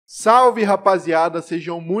Salve rapaziada,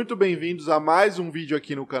 sejam muito bem-vindos a mais um vídeo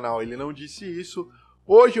aqui no canal. Ele não disse isso.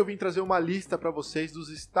 Hoje eu vim trazer uma lista para vocês dos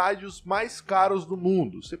estádios mais caros do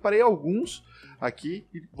mundo. Separei alguns aqui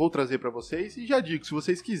e vou trazer para vocês. E já digo, se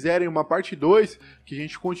vocês quiserem uma parte 2, que a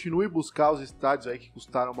gente continue buscar os estádios aí que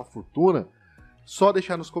custaram uma fortuna, só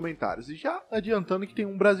deixar nos comentários. E já adiantando que tem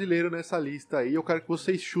um brasileiro nessa lista aí, eu quero que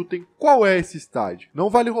vocês chutem qual é esse estádio. Não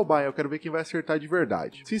vale roubar, eu quero ver quem vai acertar de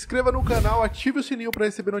verdade. Se inscreva no canal, ative o sininho para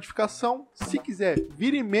receber notificação. Se quiser,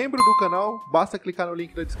 vire membro do canal, basta clicar no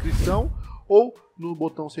link da descrição ou no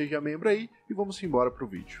botão Seja Membro aí e vamos embora pro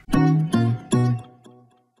vídeo.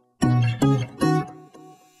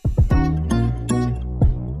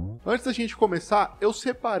 Antes da gente começar, eu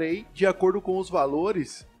separei de acordo com os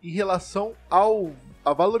valores em relação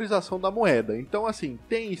à valorização da moeda. Então, assim,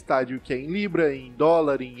 tem estádio que é em libra, em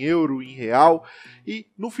dólar, em euro, em real. E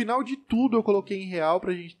no final de tudo eu coloquei em real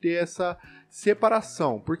para a gente ter essa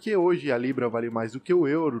separação. Porque hoje a libra vale mais do que o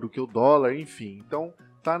euro, do que o dólar, enfim. Então,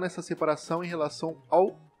 tá nessa separação em relação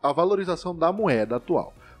à valorização da moeda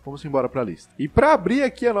atual. Vamos embora para a lista. E para abrir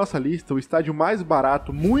aqui a nossa lista, o estádio mais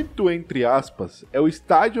barato, muito entre aspas, é o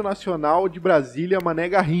Estádio Nacional de Brasília Mané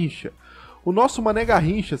Garrincha. O nosso Mané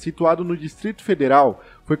Garrincha, situado no Distrito Federal,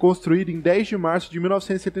 foi construído em 10 de março de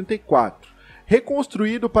 1974.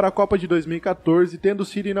 Reconstruído para a Copa de 2014, tendo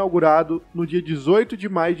sido inaugurado no dia 18 de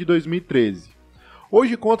maio de 2013.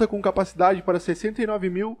 Hoje conta com capacidade para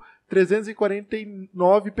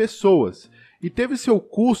 69.349 pessoas e teve seu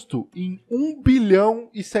custo em 1 bilhão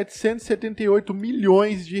e 778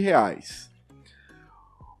 milhões de reais.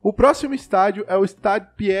 O próximo estádio é o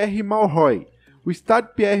Estádio Pierre-Mauroy. O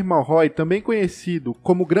Estádio Pierre-Mauroy, também conhecido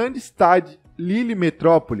como Grande Estádio Lille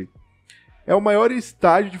Métropole, é o maior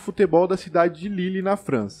estádio de futebol da cidade de Lille, na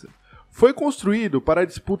França. Foi construído para a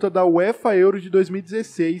disputa da UEFA Euro de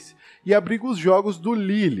 2016 e abriga os jogos do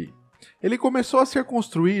Lille. Ele começou a ser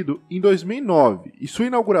construído em 2009 e sua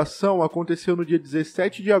inauguração aconteceu no dia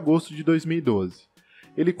 17 de agosto de 2012.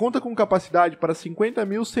 Ele conta com capacidade para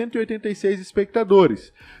 50.186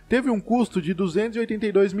 espectadores. Teve um custo de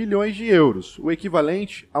 282 milhões de euros, o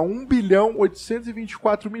equivalente a 1 bilhão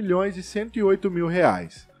 824 milhões e 108 mil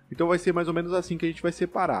reais. Então vai ser mais ou menos assim que a gente vai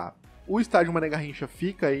separar. O estádio Mané Garrincha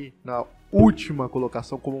fica aí na última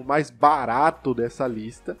colocação como o mais barato dessa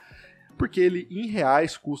lista, porque ele em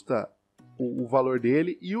reais custa o valor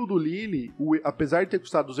dele, e o do Lille, apesar de ter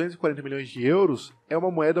custado 240 milhões de euros, é uma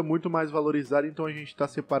moeda muito mais valorizada, então a gente está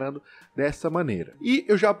separando dessa maneira. E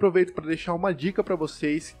eu já aproveito para deixar uma dica para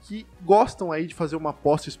vocês que gostam aí de fazer uma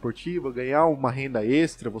aposta esportiva, ganhar uma renda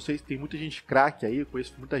extra. Vocês, tem muita gente craque aí, eu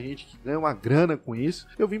conheço muita gente que ganha uma grana com isso.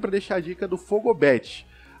 Eu vim para deixar a dica do Fogobet.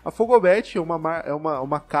 A Fogobet é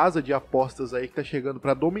uma casa de apostas aí que está chegando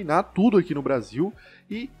para dominar tudo aqui no Brasil,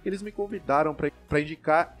 e eles me convidaram para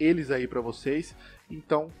indicar eles aí para vocês,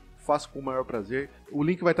 então faço com o maior prazer. O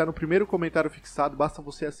link vai estar no primeiro comentário fixado, basta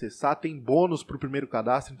você acessar, tem bônus para o primeiro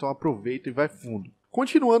cadastro, então aproveita e vai fundo.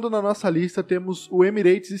 Continuando na nossa lista, temos o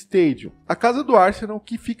Emirates Stadium, a casa do Arsenal,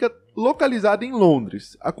 que fica localizada em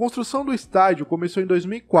Londres. A construção do estádio começou em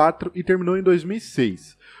 2004 e terminou em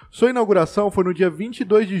 2006. Sua inauguração foi no dia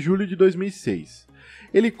 22 de julho de 2006.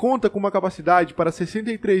 Ele conta com uma capacidade para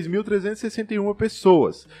 63.361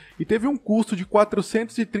 pessoas e teve um custo de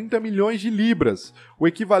 430 milhões de libras, o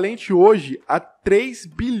equivalente hoje a 3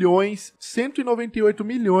 bilhões 198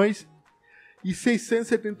 milhões e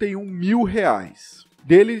 671 mil reais.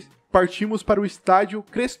 Dele partimos para o estádio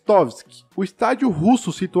Krestovsk, o estádio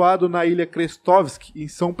russo situado na ilha Krestovsk, em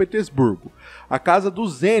São Petersburgo, a casa do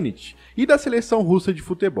Zenit e da seleção russa de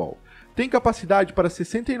futebol. Tem capacidade para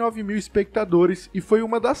 69 mil espectadores e foi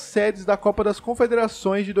uma das sedes da Copa das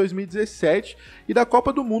Confederações de 2017 e da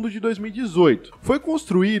Copa do Mundo de 2018. Foi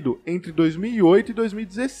construído entre 2008 e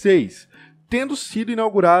 2016, tendo sido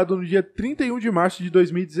inaugurado no dia 31 de março de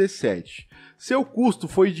 2017. Seu custo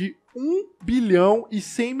foi de 1 bilhão e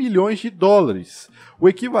 100 milhões de dólares, o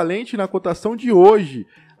equivalente na cotação de hoje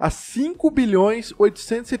a 5 bilhões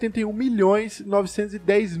 871 milhões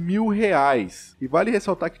 910 mil reais. E vale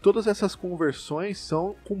ressaltar que todas essas conversões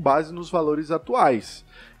são com base nos valores atuais.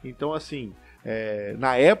 Então, assim,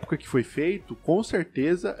 na época que foi feito, com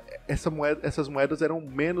certeza essas moedas eram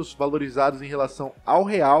menos valorizadas em relação ao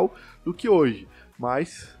real do que hoje.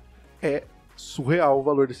 Mas é surreal o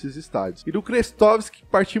valor desses estádios. E do Krestovsk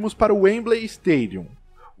partimos para o Wembley Stadium,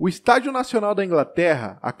 o Estádio Nacional da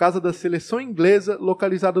Inglaterra, a casa da seleção inglesa,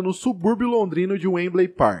 localizada no subúrbio londrino de Wembley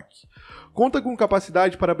Park. Conta com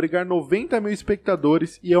capacidade para abrigar 90 mil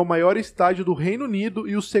espectadores e é o maior estádio do Reino Unido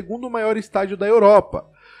e o segundo maior estádio da Europa,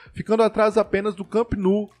 ficando atrás apenas do Camp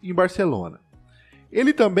Nou, em Barcelona.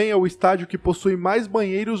 Ele também é o estádio que possui mais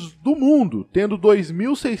banheiros do mundo, tendo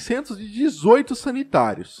 2.618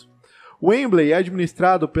 sanitários. O Wembley é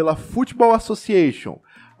administrado pela Futebol Association,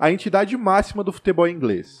 a entidade máxima do futebol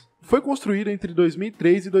inglês. Foi construído entre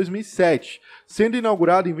 2003 e 2007, sendo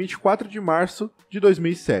inaugurado em 24 de março de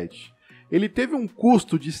 2007. Ele teve um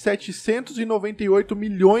custo de 798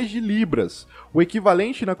 milhões de libras, o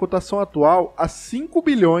equivalente na cotação atual a 5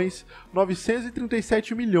 bilhões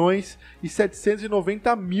 937 milhões e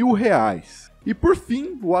 790 mil reais. E por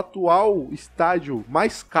fim, o atual estádio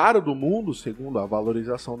mais caro do mundo, segundo a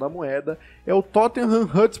valorização da moeda, é o Tottenham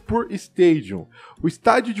Hotspur Stadium, o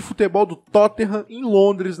estádio de futebol do Tottenham em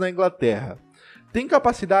Londres, na Inglaterra. Tem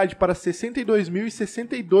capacidade para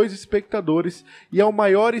 62.062 espectadores e é o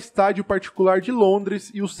maior estádio particular de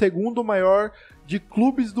Londres e o segundo maior de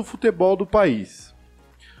clubes do futebol do país.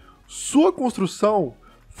 Sua construção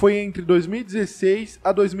foi entre 2016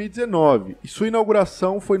 a 2019 e sua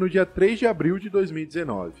inauguração foi no dia 3 de abril de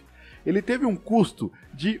 2019. Ele teve um custo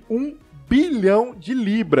de 1 bilhão de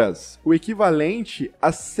libras, o equivalente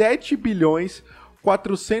a 7 bilhões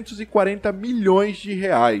 440 milhões de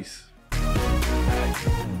reais.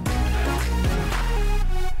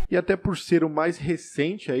 E até por ser o mais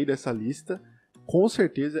recente aí dessa lista, com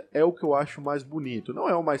certeza é o que eu acho mais bonito. Não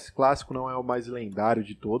é o mais clássico, não é o mais lendário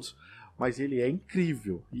de todos, mas ele é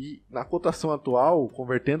incrível. E na cotação atual,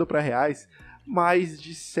 convertendo para reais, mais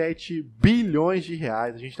de 7 bilhões de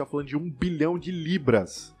reais. A gente está falando de 1 bilhão de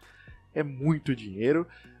libras. É muito dinheiro.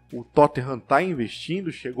 O Tottenham está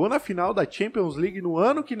investindo, chegou na final da Champions League no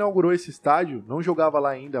ano que inaugurou esse estádio. Não jogava lá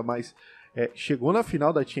ainda, mas chegou na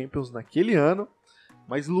final da Champions naquele ano.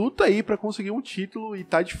 Mas luta aí para conseguir um título e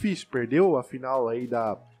tá difícil. Perdeu a final aí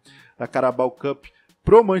da Carabao Cup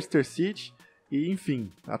pro Manchester City. E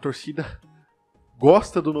enfim, a torcida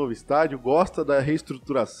gosta do novo estádio, gosta da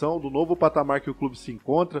reestruturação, do novo patamar que o clube se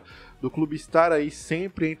encontra, do clube estar aí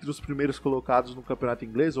sempre entre os primeiros colocados no campeonato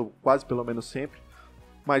inglês, ou quase pelo menos sempre.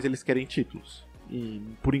 Mas eles querem títulos. E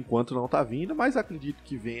por enquanto não tá vindo, mas acredito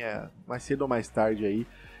que venha mais cedo ou mais tarde aí.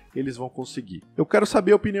 Eles vão conseguir. Eu quero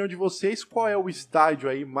saber a opinião de vocês, qual é o estádio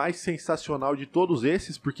aí mais sensacional de todos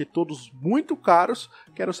esses, porque todos muito caros.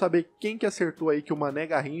 Quero saber quem que acertou aí que o Mané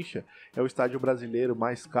Garrincha é o estádio brasileiro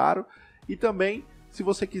mais caro. E também, se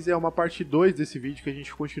você quiser uma parte 2 desse vídeo, que a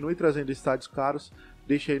gente continue trazendo estádios caros,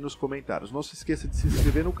 deixa aí nos comentários. Não se esqueça de se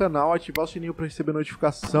inscrever no canal, ativar o sininho para receber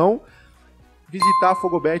notificação, visitar a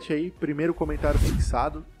Fogobet aí, primeiro comentário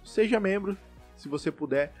fixado. Seja membro, se você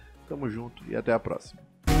puder. Tamo junto e até a próxima.